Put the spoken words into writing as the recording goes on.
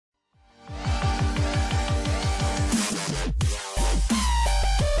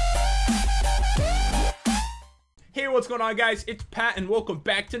what's going on, guys? It's Pat, and welcome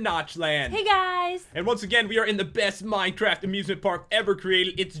back to Notchland. Hey, guys! And once again, we are in the best Minecraft amusement park ever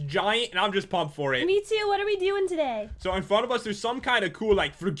created. It's giant, and I'm just pumped for it. Me too. What are we doing today? So in front of us, there's some kind of cool,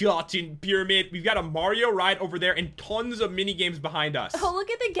 like, forgotten pyramid. We've got a Mario ride over there, and tons of mini games behind us. Oh,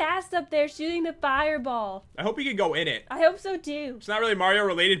 look at the ghast up there shooting the fireball. I hope we can go in it. I hope so, too. It's not really Mario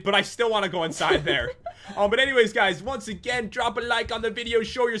related, but I still want to go inside there. But anyways, guys, once again, drop a like on the video,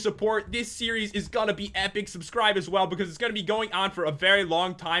 show your support. This series is gonna be epic. Subscribe as well, because it's gonna be going on for a very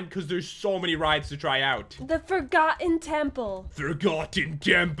long time, because there's so many rides to try out. The Forgotten Temple. Forgotten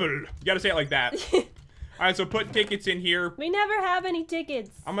Temple. You gotta say it like that. Alright, so put tickets in here. We never have any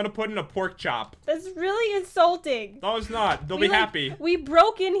tickets. I'm gonna put in a pork chop. That's really insulting. No, it's not. They'll be happy. We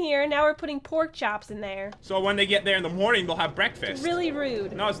broke in here, and now we're putting pork chops in there. So when they get there in the morning, they'll have breakfast. It's really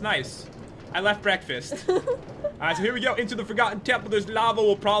rude. No, it's nice. I left breakfast. Alright, so here we go into the Forgotten Temple. There's lava.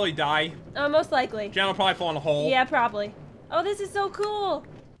 We'll probably die. Most likely. Jen will probably fall in a hole. Yeah, probably. Oh, this is so cool.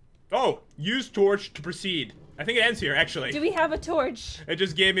 Oh, use torch to proceed. I think it ends here, actually. Do we have a torch? It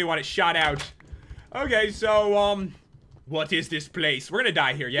just gave me one. It shot out. Okay, so, what is this place? We're gonna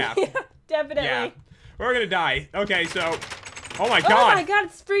die here, yeah. Yeah, definitely. Yeah, we're gonna die. Okay, so, oh my god. Oh my god,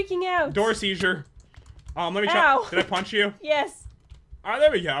 it's freaking out. Door seizure. Let me try. Ow. Did I punch you? Yes. Alright,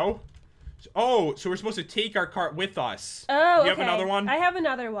 there we go. Oh, so we're supposed to take our cart with us. Oh, okay. You have another one? I have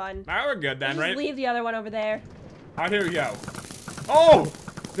another one. Alright, we're good then, Just right? leave the other one over there. Alright, here we go. Oh!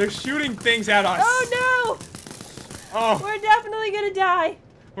 They're shooting things at us. Oh no! Oh, We're definitely gonna die.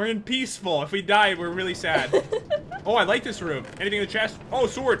 we're in peaceful. If we die, we're really sad. Oh, I like this room. Anything in the chest? Oh,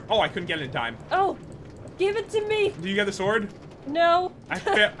 sword. Oh, I couldn't get it in time. Oh, give it to me. Do you get the sword? No. I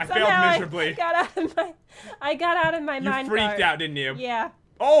failed Somehow miserably. I got out of my You minecart. freaked out, didn't you? Yeah.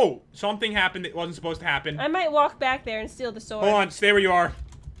 Oh, something happened that wasn't supposed to happen. I might walk back there and steal the sword. Hold on, stay where you are.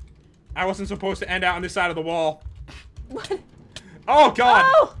 I wasn't supposed to end out on this side of the wall. What? Oh, God.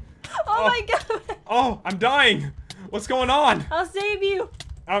 Oh! Oh my god. Oh, I'm dying. What's going on? I'll save you.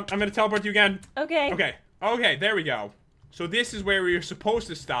 I'm gonna teleport you again. Okay. Okay. Okay, there we go. So this is where we were supposed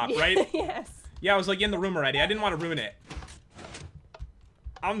to stop, right? Yes. Yeah, I was like in the room already. I didn't want to ruin it.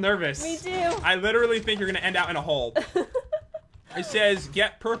 I'm nervous. Me too. I literally think you're gonna end out in a hole. It says,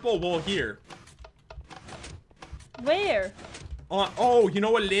 get purple wool here. Where? Oh, you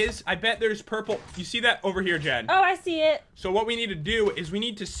know what it is? I bet there's purple. You see that over here, Jen? Oh, I see it. So what we need to do is we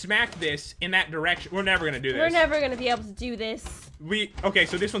need to smack this in that direction. We're never gonna do this. We're never gonna be able to do this. Okay,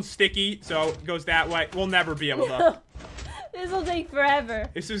 so this one's sticky, so it goes that way. We'll never be able to. This will take forever.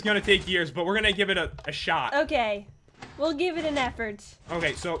 This is gonna take years, but we're gonna give it a shot. Okay. We'll give it an effort.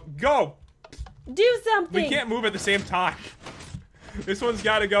 Okay, so go. Do something. We can't move at the same time. This one's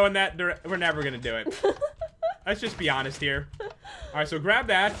gotta go in that direction. We're never gonna do it. Let's just be honest here. Alright, so grab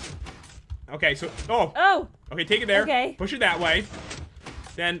that. Okay, so, Oh. Okay, take it there. Okay. Push it that way.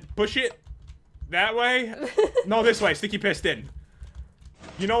 Then push it that way. No, this way, sticky piston.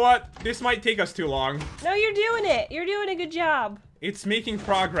 You know what? This might take us too long. No, you're doing it. You're doing a good job. It's making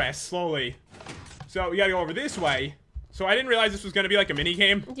progress slowly. So we gotta go over this way. So I didn't realize this was gonna be like a mini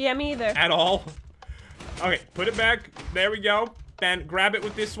game Yeah, me either. at all. Okay, put it back. There we go. Then grab it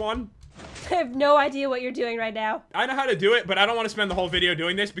with this one. I have no idea what you're doing right now. I know how to do it, but I don't want to spend the whole video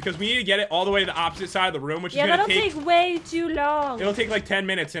doing this because we need to get it all the way to the opposite side of the room, which Yeah, is gonna that'll take way too long. It'll take like 10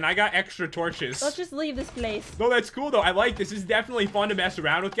 minutes, and I got extra torches. Let's just leave this place. No, that's cool though. I like this. This is definitely fun to mess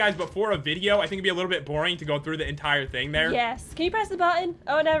around with, guys. But for a video, I think it'd be a little bit boring to go through the entire thing there. Yes. Can you press the button?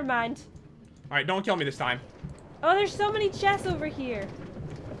 Oh, never mind. All right, don't kill me this time. Oh, there's so many chests over here.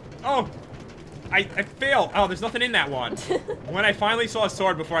 Oh, I failed. Oh, there's nothing in that one. When I finally saw a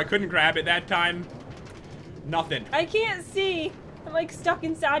sword before, I couldn't grab it that time. Nothing. I can't see. I'm like stuck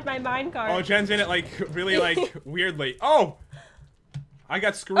inside my minecart. Oh, Jen's in it like really like weirdly. Oh, I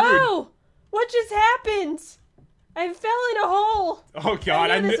got screwed. Oh, what just happened? I fell in a hole. Oh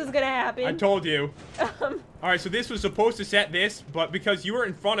God, I knew this was gonna happen. I told you. All right, so this was supposed to set this, but because you were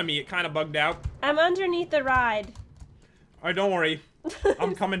in front of me, it kind of bugged out. I'm underneath the ride. All right, don't worry.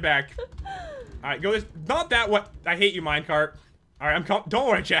 I'm coming back. All right, go this. Not that what. I hate you, minecart. All right, I'm coming. Don't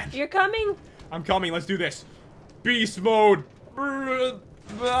worry, Jen. You're coming? I'm coming. Let's do this. Beast mode.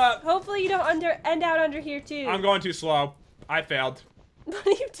 Hopefully you don't end out under here too. I'm going too slow. I failed. What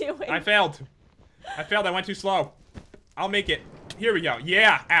are you doing? I failed. I went too slow. I'll make it. Here we go.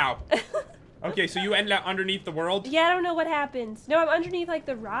 Yeah. Ow. Okay, so you ended up underneath the world? Yeah, I don't know what happens. No, I'm underneath like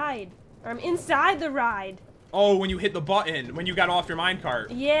the ride. Or I'm inside the ride. Oh, when you hit the button, when you got off your minecart.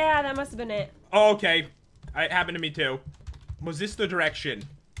 Yeah, that must have been it. Oh, okay. It happened to me too. Was this the direction?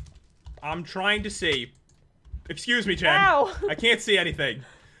 I'm trying to see. Excuse me, Jen. Ow. I can't see anything.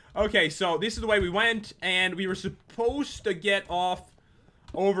 Okay, so this is the way we went, and we were supposed to get off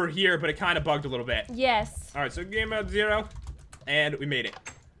over here, but it kind of bugged a little bit. Yes. All right, so game mode 0, and we made it.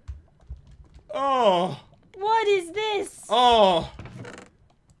 Oh. What is this? Oh.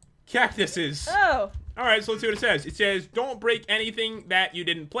 Cactuses. Oh. All right, so let's see what it says. It says, don't break anything that you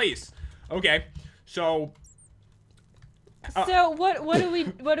didn't place. Okay, so... So what do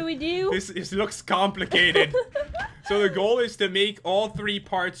we do? This looks complicated. So the goal is to make all 3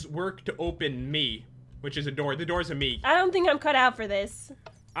 parts work to open me, which is a door. The door's a me. I don't think I'm cut out for this.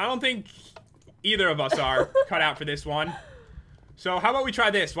 I don't think either of us are cut out for this one. So how about we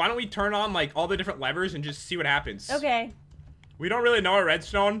try this? Why don't we turn on like all the different levers and just see what happens? Okay. We don't really know our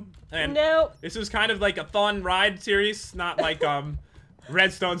Redstone, and Nope. this is kind of like a fun ride series, not like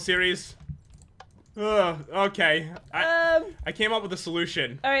Redstone series. Ugh, okay. I came up with a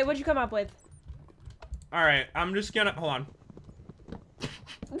solution. All right, what'd you come up with? All right, I'm just gonna hold on.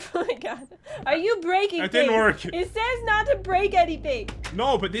 Oh my god. Are you breaking That things? didn't work. It says not to break anything.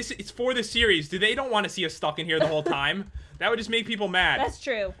 No, but it's for the series. They don't want to see us stuck in here the whole time. That would just make people mad. That's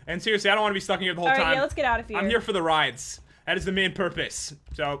true. And seriously, I don't want to be stuck in here the whole All right, time. yeah, let's get out of here. I'm here for the rides. That is the main purpose.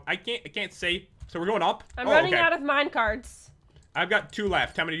 So I can't say. So we're going up. I'm running out of mine cards. I've got 2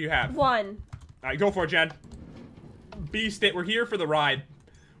 left. How many do you have? 1. All right, go for it, Jen. Beast it. We're here for the ride.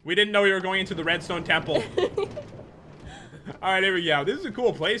 We didn't know we were going into the Redstone Temple. All right, here we go. This is a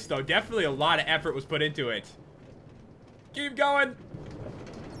cool place, though. Definitely a lot of effort was put into it. Keep going.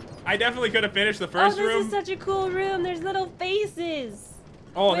 I definitely could have finished the first room. Oh, this is such a cool room. There's little faces.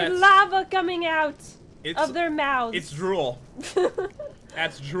 Oh, with that's lava coming out of their mouths. It's drool.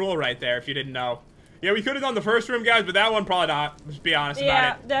 That's drool right there, if you didn't know. Yeah, we could have done the first room, guys, but that one probably not. Let's be honest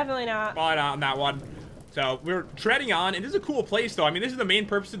about it. Yeah, definitely not. Probably not on that one. So we're treading on, and this is a cool place, though. I mean, this is the main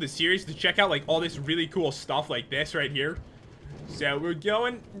purpose of the series, to check out like all this really cool stuff like this right here. So we're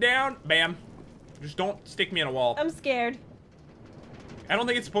going down. Bam. Just don't stick me in a wall. I'm scared. I don't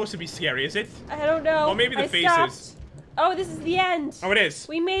think it's supposed to be scary, is it? I don't know. Oh, maybe the faces. Stopped. Oh, this is the end. Oh, it is.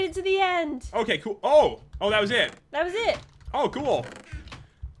 We made it to the end. Okay, cool. Oh, that was it. That was it. Oh, cool.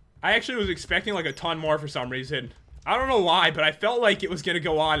 I actually was expecting like a ton more for some reason. I don't know why, but I felt like it was gonna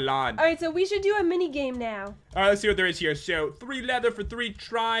go on and on. All right, so we should do a mini game now. All right, let's see what there is here. So, 3 leather for 3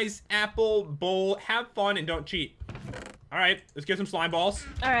 tries, apple, bowl, have fun, and don't cheat. All right, let's get some slime balls.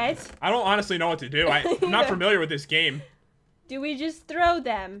 All right. I don't honestly know what to do. I'm not familiar with this game. Do we just throw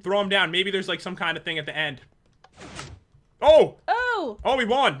them? Throw them down. Maybe there's like some kind of thing at the end. Oh! Oh! Oh, we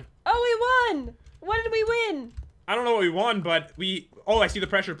won! Oh, we won! What did we win? I don't know what we won, but we... Oh, I see the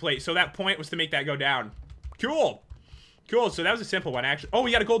pressure plate. So that point was to make that go down. Cool. Cool, so that was a simple one, actually. Oh,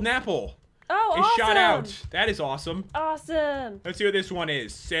 we got a golden apple. Oh, it awesome. shot out. That is awesome. Awesome. Let's see what this one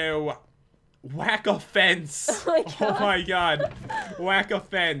is. So, whack a fence. Oh my god. Oh my god. Whack a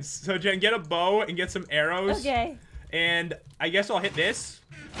fence. So, Jen, get a bow and get some arrows. Okay. And I guess I'll hit this.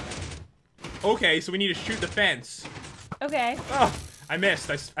 Okay, so we need to shoot the fence. Okay. Oh, I missed.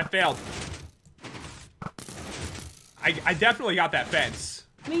 I failed. I definitely got that fence.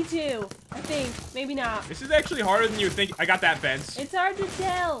 Me too. I think. Maybe not. This is actually harder than you would think. I got that fence. It's hard to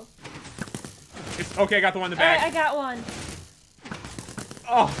tell. It's okay, I got the one in the back. Alright, I got one.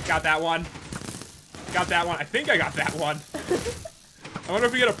 Oh, got that one. Got that one. I think I got that one. I wonder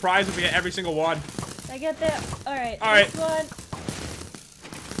if we get a prize if we get every single one. I get that. Alright. Alright. This one.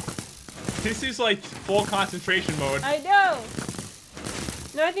 This is like full concentration mode. I know.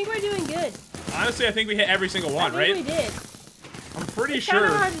 No, I think we're doing good. Honestly, I think we hit every single one, right? I think we did. I'm pretty It's sure.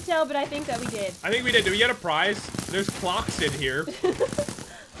 kind of hard to tell, but I think that we did. I think we did. Do we get a prize? There's clocks in here.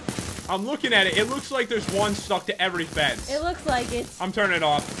 I'm looking at it. It looks like there's one stuck to every fence. It looks like it. I'm turning it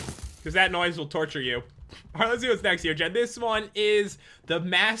off because that noise will torture you. All right, let's see what's next here, Jen. This one is the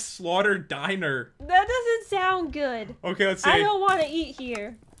Mass Slaughter Diner. That doesn't sound good. Okay, let's see. I don't want to eat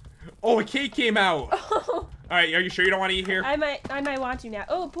here. Oh, a cake came out. Oh. All right, are you sure you don't want to eat here? I might want to now.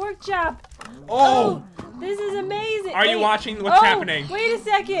 Oh, pork chop. Oh. This is amazing. Are you watching what's happening? Wait a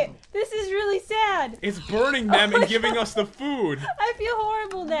second. This is really sad. It's burning them and giving us the food. I feel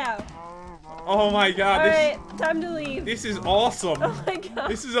horrible now. Oh my god. Alright, time to leave. This is awesome. Oh my god.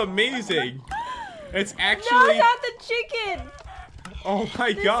 This is amazing. It's No, actually... not the chicken. Oh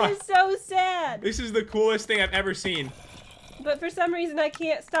my god. This is so sad. This is the coolest thing I've ever seen. But for some reason, I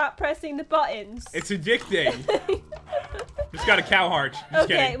can't stop pressing the buttons. It's addicting. Just got a cow heart. Just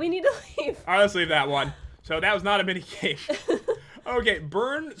okay, kidding. we need to leave. All right, let's leave that one. So that was not a mini game. Okay,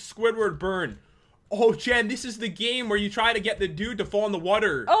 burn, Squidward, burn. Oh, Jen, this is the game where you try to get the dude to fall in the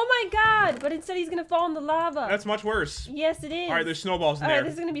water. Oh my god, but instead he's gonna fall in the lava. That's much worse. Yes, it is. All right, there's snowballs in All right, there.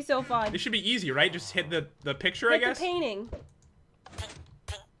 this is gonna be so fun. This should be easy, right? Just hit the picture, I Hit guess? the painting.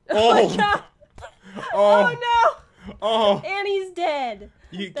 Oh. my God. Oh. Oh Oh. no. And he's dead.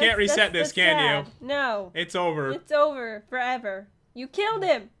 You can't reset this, can you? No. It's over. It's over forever. You killed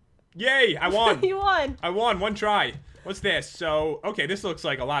him. Yay! I won. You won. I won. One try. What's this? So, okay, this looks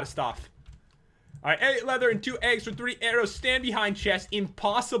like a lot of stuff. All right, 8 leather and 2 eggs for 3 arrows. Stand behind chest.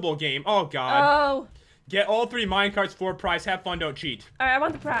 Impossible game. Oh, God. Oh. Get all 3 minecarts for a prize. Have fun, don't cheat. All right, I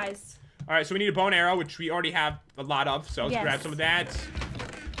want the prize. All right, so we need a bow and arrow, which we already have a lot of. So let's Yes. grab some of that.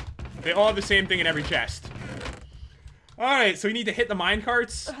 They all have the same thing in every chest. All right, so we need to hit the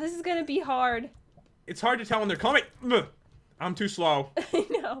minecarts. Oh, this is gonna be hard. It's hard to tell when they're coming. Ugh. I'm too slow. I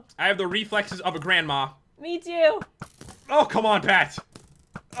know. I have the reflexes of a grandma. Me too. Oh, come on, Pat.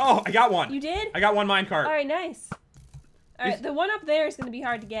 Oh, I got one. You did? I got one minecart. All right, nice. All right, the one up there is gonna be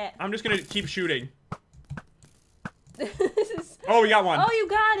hard to get. I'm just gonna keep shooting. This is... Oh, we got one. Oh, you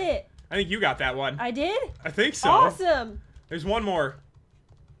got it. I think you got that one. I did? I think so. Awesome. There's one more.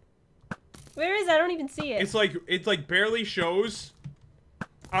 Where is it? I don't even see it. It's like barely shows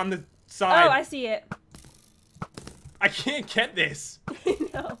on the side. Oh, I see it. I can't get this.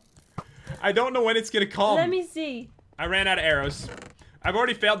 No. I don't know when it's gonna come. Let me see. I ran out of arrows. I've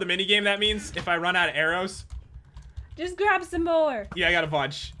already failed the minigame, that means, if I run out of arrows. Just grab some more. Yeah, I got a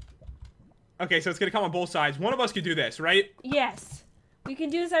bunch. Okay, so it's gonna come on both sides. One of us could do this, right? Yes. We can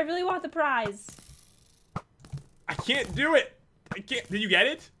do this. I really want the prize. I can't do it. I can't. Did you get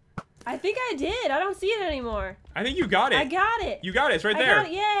it? I think I did. I don't see it anymore. I think you got it. I got it. You got it. It's right I there. got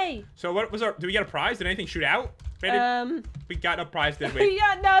it. Yay. So what was our... Did we get a prize? Did anything shoot out? We got a prize, did We we?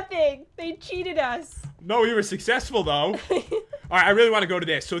 got nothing. They cheated us. No, we were successful, though. Alright, I really want to go to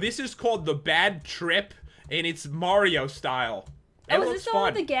this. So this is called The Bad Trip, and it's Mario style. It Oh, is looks this the one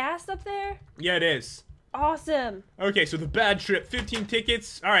fun. with the gas up there? Yeah, it is. Awesome. Okay, so The Bad Trip, 15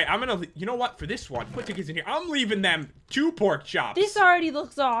 tickets. Alright, I'm gonna... You know what? For this one, put tickets in here. I'm leaving them 2 pork chops. This already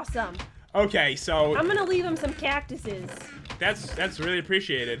looks awesome. Okay, so... I'm gonna leave them some cactuses. That's really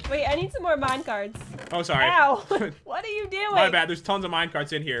appreciated. Wait, I need some more mine cards. Oh, sorry. Ow. What are you doing? My bad. There's tons of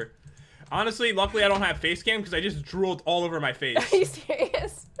minecarts in here. Honestly, luckily I don't have face cam because I just drooled all over my face. Are you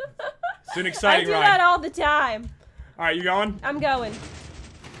serious? It's an exciting I do ride. that all the time. Alright, you going? I'm going.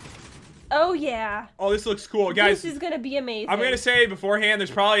 Oh, yeah. Oh, this looks cool. Guys, This is gonna be amazing. I'm going to say beforehand,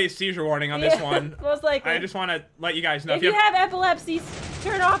 there's probably a seizure warning on this Yeah, one. Most likely. I just want to let you guys know. If you have epilepsy,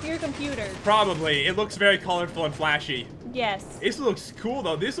 turn off your computer. Probably. It looks very colorful and flashy. Yes. This looks cool,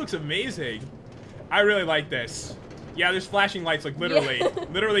 though. This looks amazing. I really like this. Yeah, there's flashing lights, like literally. Yeah.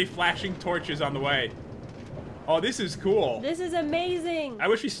 Literally flashing torches on the way. Oh, this is cool. This is amazing. I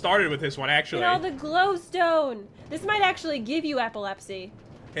wish we started with this one, actually. You know, the glowstone. This might actually give you epilepsy.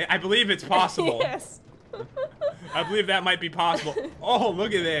 I believe it's possible. Yes. I believe that might be possible. Oh,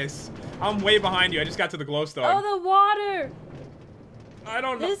 look at this. I'm way behind you. I just got to the glowstone. Oh, the water. I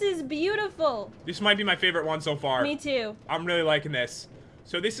don't know. This is beautiful. This might be my favorite one so far. Me too. I'm really liking this.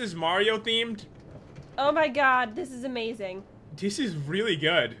 So this is Mario themed. Oh my god, this is amazing. This is really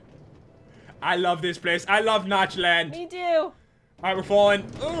good. I love this place. I love Notchland. Me too. Alright, we're falling.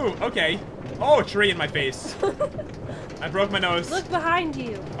 Ooh, okay. Oh, a tree in my face. I broke my nose. Look behind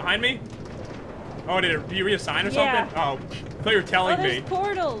you. Behind me? Oh, did you reassign or Yeah. something? Oh, I thought you were Oh, telling there's me.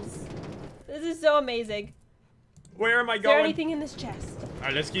 portals. This is so amazing. Where am I Is there going? anything in this chest?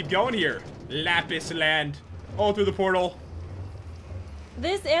 Alright, let's keep going here. Lapis Land. Oh, through the portal.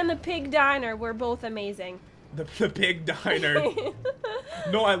 This and the pig diner were both amazing. The pig diner.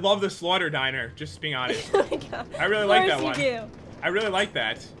 No, I love the slaughter diner, just being honest. Oh my god. I really like that one. Of course you do. I really like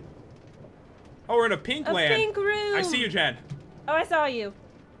that. Oh, we're in a pink A land. pink room. I see you, Jen. Oh, I saw you.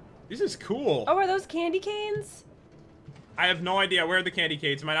 This is cool. Oh, are those candy canes? I have no idea. Where are the candy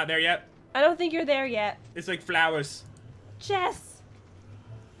canes? Am I not there yet? I don't think you're there yet. It's like flowers. Chess.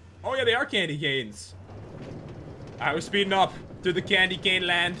 Oh, yeah, they are candy canes. Alright, we're speeding up through the candy cane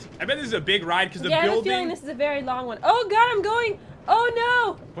land. I bet this is a big ride because the Yeah, I have a building... feeling this is a very long one. Oh god, I'm going. Oh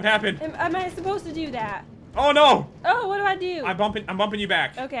no. What happened? Am I supposed to do that? Oh, no! Oh, what do I do? I'm bumping you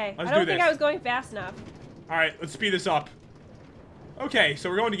back. Okay. Let's I don't do think this. I was going fast enough. Alright, let's speed this up. Okay, so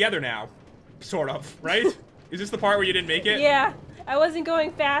we're going together now. Sort of, right? Is this the part where you didn't make it? Yeah, I wasn't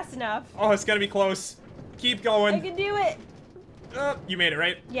going fast enough. Oh, it's gonna be close. Keep I going. can do it. You made it,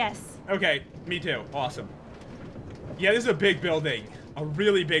 right? Yes. Okay, me too. Awesome. Yeah, this is a big building. A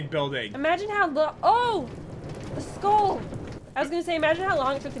really big building. Imagine how long. Oh, the skull. I was gonna say, imagine how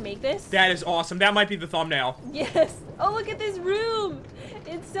long it took to make this. That is awesome. That might be the thumbnail. Yes. Oh, look at this room.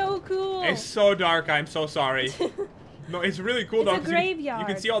 It's so cool. It's so dark. I'm so sorry. No, it's really cool It's though. a 'cause graveyard. You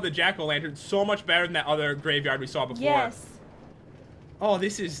can see all the jack-o'-lanterns so much better than that other graveyard we saw before. Yes. Oh,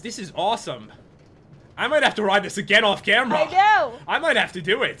 this is awesome. I might have to ride this again off camera. I know. I might have to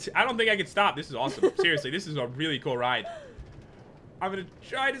do it. I don't think I can stop. This is awesome. Seriously, this is a really cool ride. I'm gonna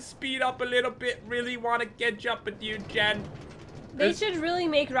try to speed up a little bit. Really want to catch up with you, Jen. They should really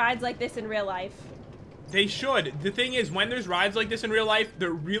make rides like this in real life. They should. The thing is, when there's rides like this in real life,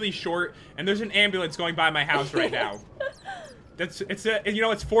 they're really short, and there's an ambulance going by my house right now.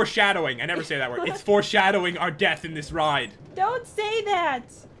 It's foreshadowing. I never say that word. It's foreshadowing our death in this ride. Don't say that.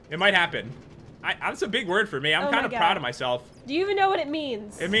 It might happen. That's a big word for me. I'm kind of proud of myself. Do you even know what it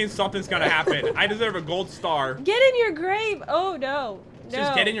means? It means something's gonna happen. I deserve a gold star. Get in your grave. Oh, no. No.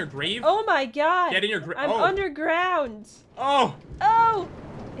 Just get in your grave? Oh, my God. Get in your grave. I'm underground. Oh. Oh.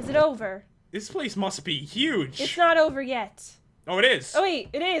 Is it over? This place must be huge. It's not over yet. Oh, it is. Oh, wait.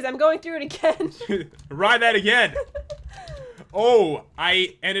 It is. I'm going through it again. Ride that again. Oh,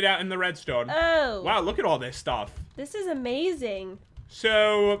 I ended out in the redstone. Oh. Wow, look at all this stuff. This is amazing.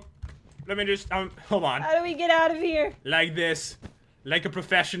 So, let me just, hold on. How do we get out of here? Like this. Like a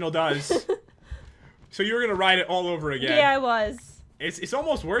professional does. So you were going to ride it all over again. Yeah, I was. It's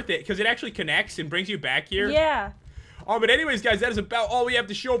almost worth it, because it actually connects and brings you back here. Yeah. But anyways, guys, that is about all we have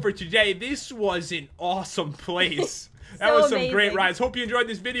to show for today. This was an awesome place. That was some great rides. Hope you enjoyed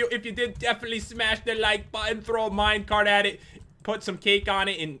this video. If you did, definitely smash the like button, throw a minecart at it, put some cake on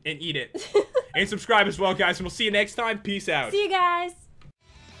it, and eat it. And subscribe as well, guys, and we'll see you next time. Peace out. See you guys.